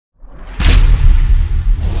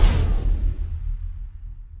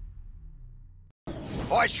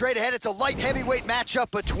All right, straight ahead, it's a light heavyweight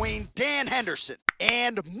matchup between Dan Henderson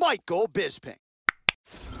and Michael Bisping.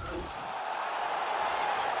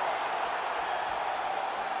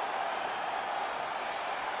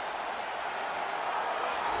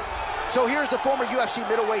 So here's the former UFC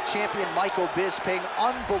middleweight champion, Michael Bisping.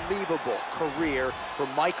 Unbelievable career for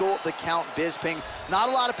Michael the Count Bisping. Not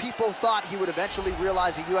a lot of people thought he would eventually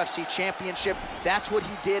realize a UFC championship. That's what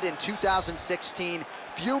he did in 2016.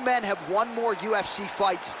 Few men have won more UFC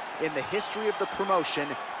fights in the history of the promotion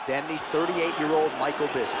than the 38-year-old Michael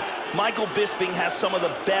Bisping. Michael Bisping has some of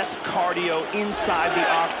the best cardio inside the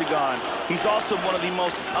octagon. He's also one of the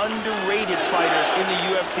most underrated fighters in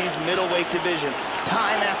the UFC's middleweight division.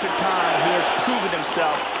 Time after time, he has proven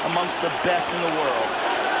himself amongst the best in the world.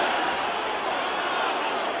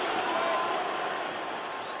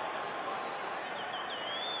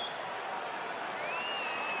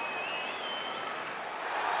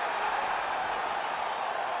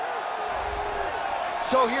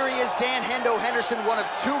 So here he is, Dan Hendo Henderson, one of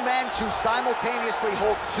two men to simultaneously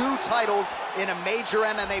hold two titles in a major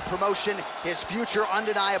MMA promotion. His future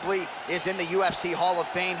undeniably is in the UFC Hall of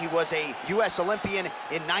Fame. He was a US Olympian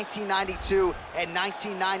in 1992 and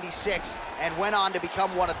 1996 and went on to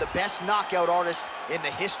become one of the best knockout artists in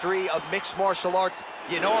the history of mixed martial arts.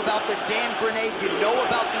 You know about the Dan Grenade, you know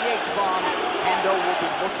about the H-bomb. Hendo will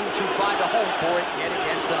be looking to find a home for it yet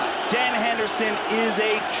again tonight. Dan Henderson is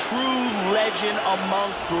a true legend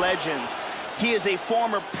amongst legends. He is a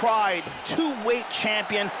former Pride two-weight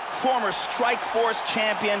champion, former Strikeforce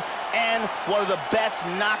champion, and one of the best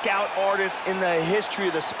knockout artists in the history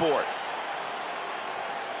of the sport.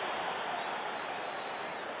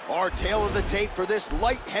 Our tale of the tape for this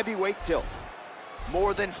light heavyweight tilt.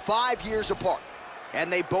 More than 5 years apart,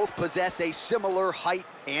 and they both possess a similar height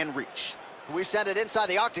and reach. We send it inside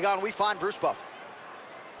the octagon, we find Bruce Buffer.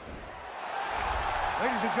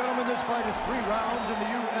 Ladies and gentlemen, this fight is 3 rounds in the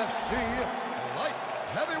UFC light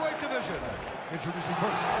heavyweight division. Introducing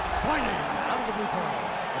first, fighting out of the blue corner,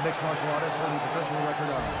 a mixed martial artist holding a professional record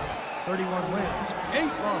of 31 wins,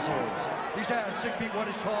 8 losses. He stands 6 feet 1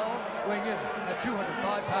 inch tall, weighing in at 205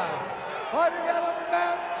 pounds. Fighting out of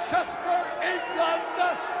Manchester, England,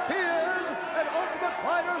 he is an Ultimate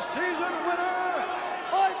Fighter season winner,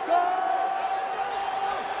 Michael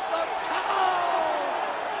the Count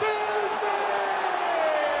Bisping!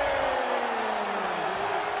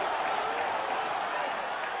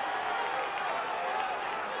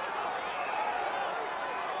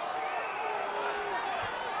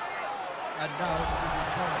 And now,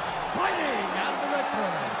 fighting out of the red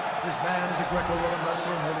corner. This man is a Greco-Roman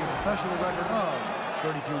wrestler holding a professional record of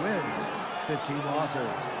 32 wins, 15 losses.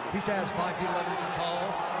 He stands 5 feet 11 inches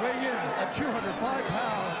tall, weighing in at 205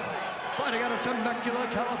 pounds. Fighting out of Temecula,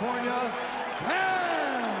 California,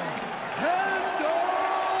 Dan Henderson!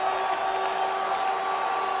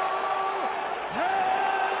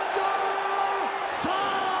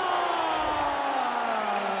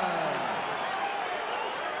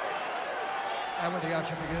 And when the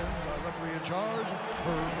action begins, our referee in charge,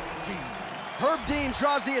 Herb Dean. Herb Dean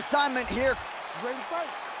draws the assignment here. Ready to fight?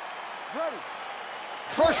 Ready.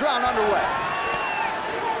 First round underway.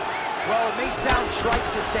 Well, it may sound trite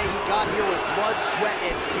to say he got here with blood, sweat,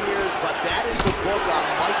 and tears, but that is the book on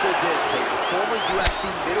Michael Bisping, the former UFC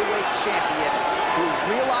middleweight champion who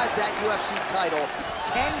realized that UFC title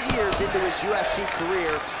 10 years into his UFC career,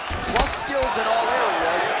 plus skills in all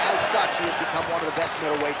areas. As such, he has become one of the best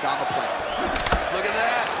middleweights on the planet. Look at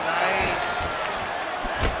that, nice.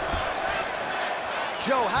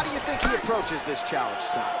 Joe, how do you think he approaches this challenge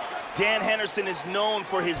tonight? Dan Henderson is known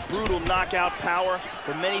for his brutal knockout power,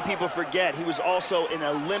 but many people forget he was also an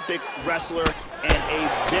Olympic wrestler and a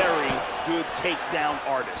very good takedown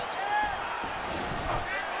artist.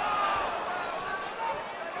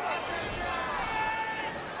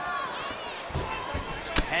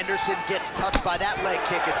 Henderson gets touched by that leg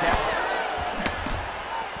kick attempt.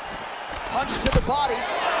 Punch to the body.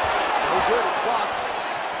 No good, it's blocked.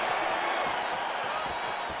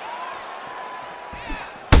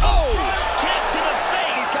 Oh! Kick to the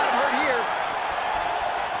face! He's got him hurt here.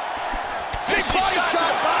 Big body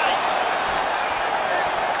shot!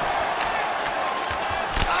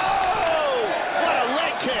 Oh! What a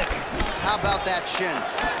leg kick! How about that shin?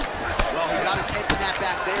 Well, he got his head snapped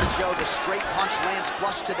back there, Joe. The straight punch lands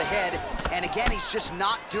flush to the head. And again, he's just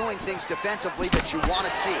not doing things defensively that you want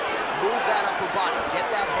to see. Move that upper body, get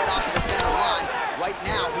that head off to the center line. Right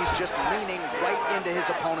now, he's just leaning right into his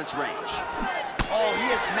opponent's range. Oh,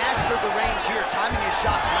 he has mastered the range here, timing his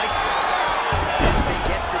shots nicely. Bisping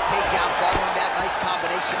gets the takedown following that nice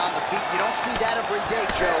combination on the feet. You don't see that every day,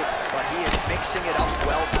 Joe, but he is mixing it up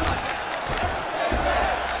well tonight.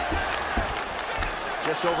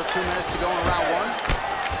 Just over 2 minutes to go in round one.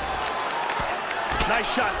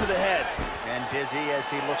 Nice shot to the head. And busy as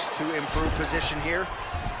he looks to improve position here.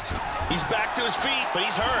 He's back to his feet, but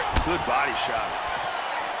he's hurt. Good body shot.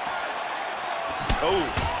 Oh,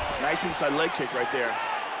 nice inside leg kick right there.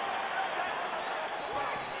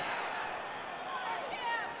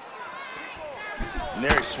 And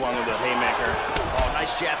there he swung with a haymaker. Oh,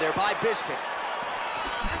 nice jab there by Bisping.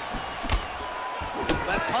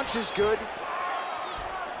 Left punch is good.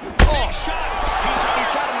 Oh, shots.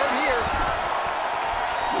 He's got him hurt here.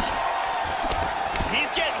 He's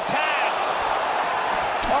getting tagged.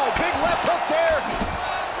 Oh, big left hook there.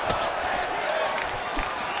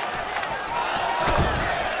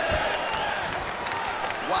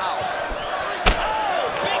 Wow. Oh,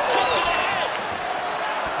 big kick to the head.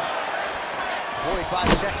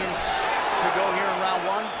 45 seconds to go here in round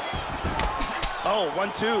one. Oh,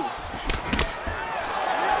 1-2.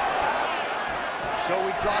 So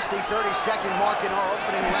we cross the 30-second mark in our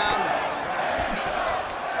opening round.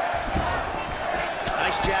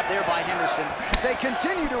 Nice jab there by Henderson. They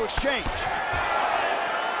continue to exchange.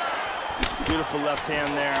 Beautiful left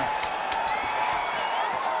hand there.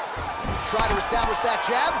 Try to establish that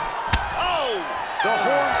jab. Oh! The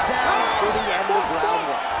horn sounds for the end of round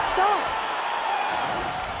one. Stop!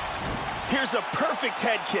 Here's a perfect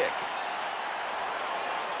head kick.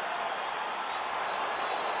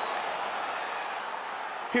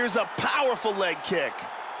 Here's a powerful leg kick.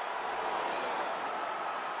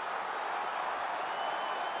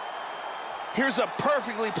 Here's a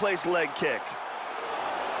perfectly placed leg kick.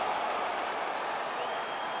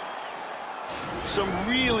 Some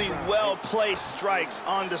really well-placed strikes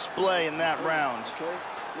on display in that round. Okay,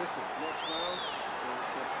 listen, next round is very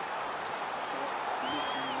simple. Start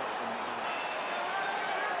loosening up in the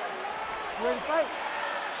body. Ready to fight?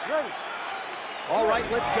 Ready. All right,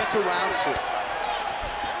 let's get to round two.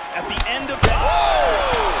 At the end of that, oh!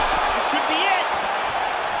 This could be it.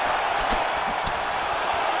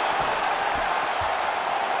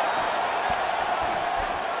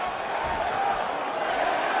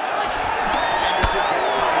 Henderson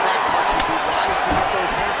gets caught with that punch. He'd be wise to get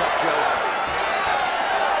those hands up, Joe.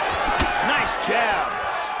 Nice jab.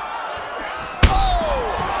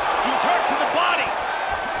 Oh! He's hurt to the body.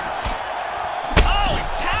 Oh,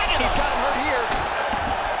 he's tagging him. He's got him hurt here.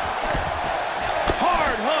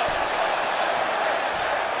 Hard hook.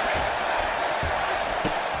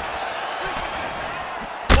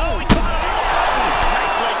 Oh, he caught him on the button.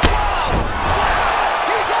 Nice leg kick.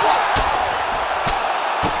 He's up!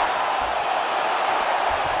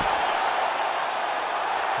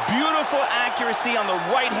 Beautiful accuracy on the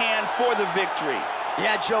right hand for the victory.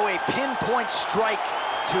 Yeah, Joe, a pinpoint strike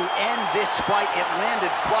to end this fight. It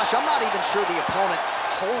landed flush. I'm not even sure the opponent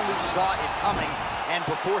wholly saw it coming, and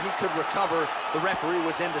before he could recover, the referee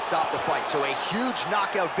was in to stop the fight. So a huge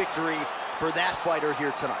knockout victory for that fighter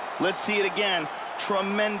here tonight. Let's see it again.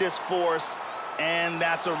 Tremendous force, and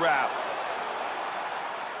that's a wrap.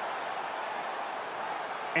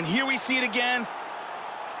 And here we see it again.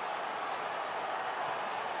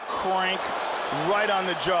 Crank right on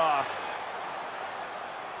the jaw.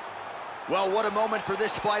 Well, what a moment for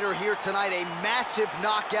this fighter here tonight. A massive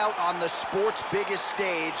knockout on the sport's biggest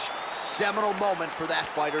stage. Seminal moment for that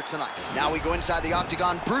fighter tonight. Now we go inside the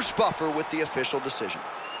octagon. Bruce Buffer with the official decision.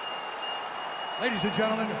 Ladies and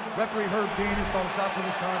gentlemen, referee Herb Dean has called a stop to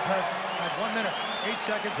this contest at 1 minute, 8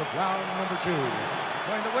 seconds of round number 2.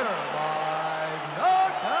 Declaring the winner by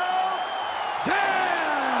knockout, Henderson!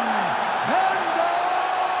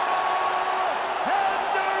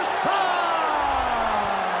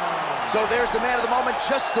 So there's the man of the moment,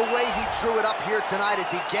 just the way he drew it up here tonight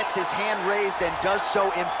as he gets his hand raised and does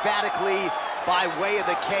so emphatically by way of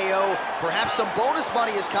the KO. Perhaps some bonus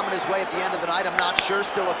money is coming his way at the end of the night. I'm not sure.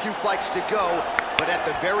 Still a few fights to go. But at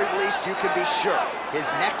the very least, you can be sure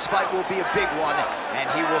his next fight will be a big one,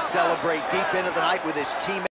 and he will celebrate deep into the night with his team.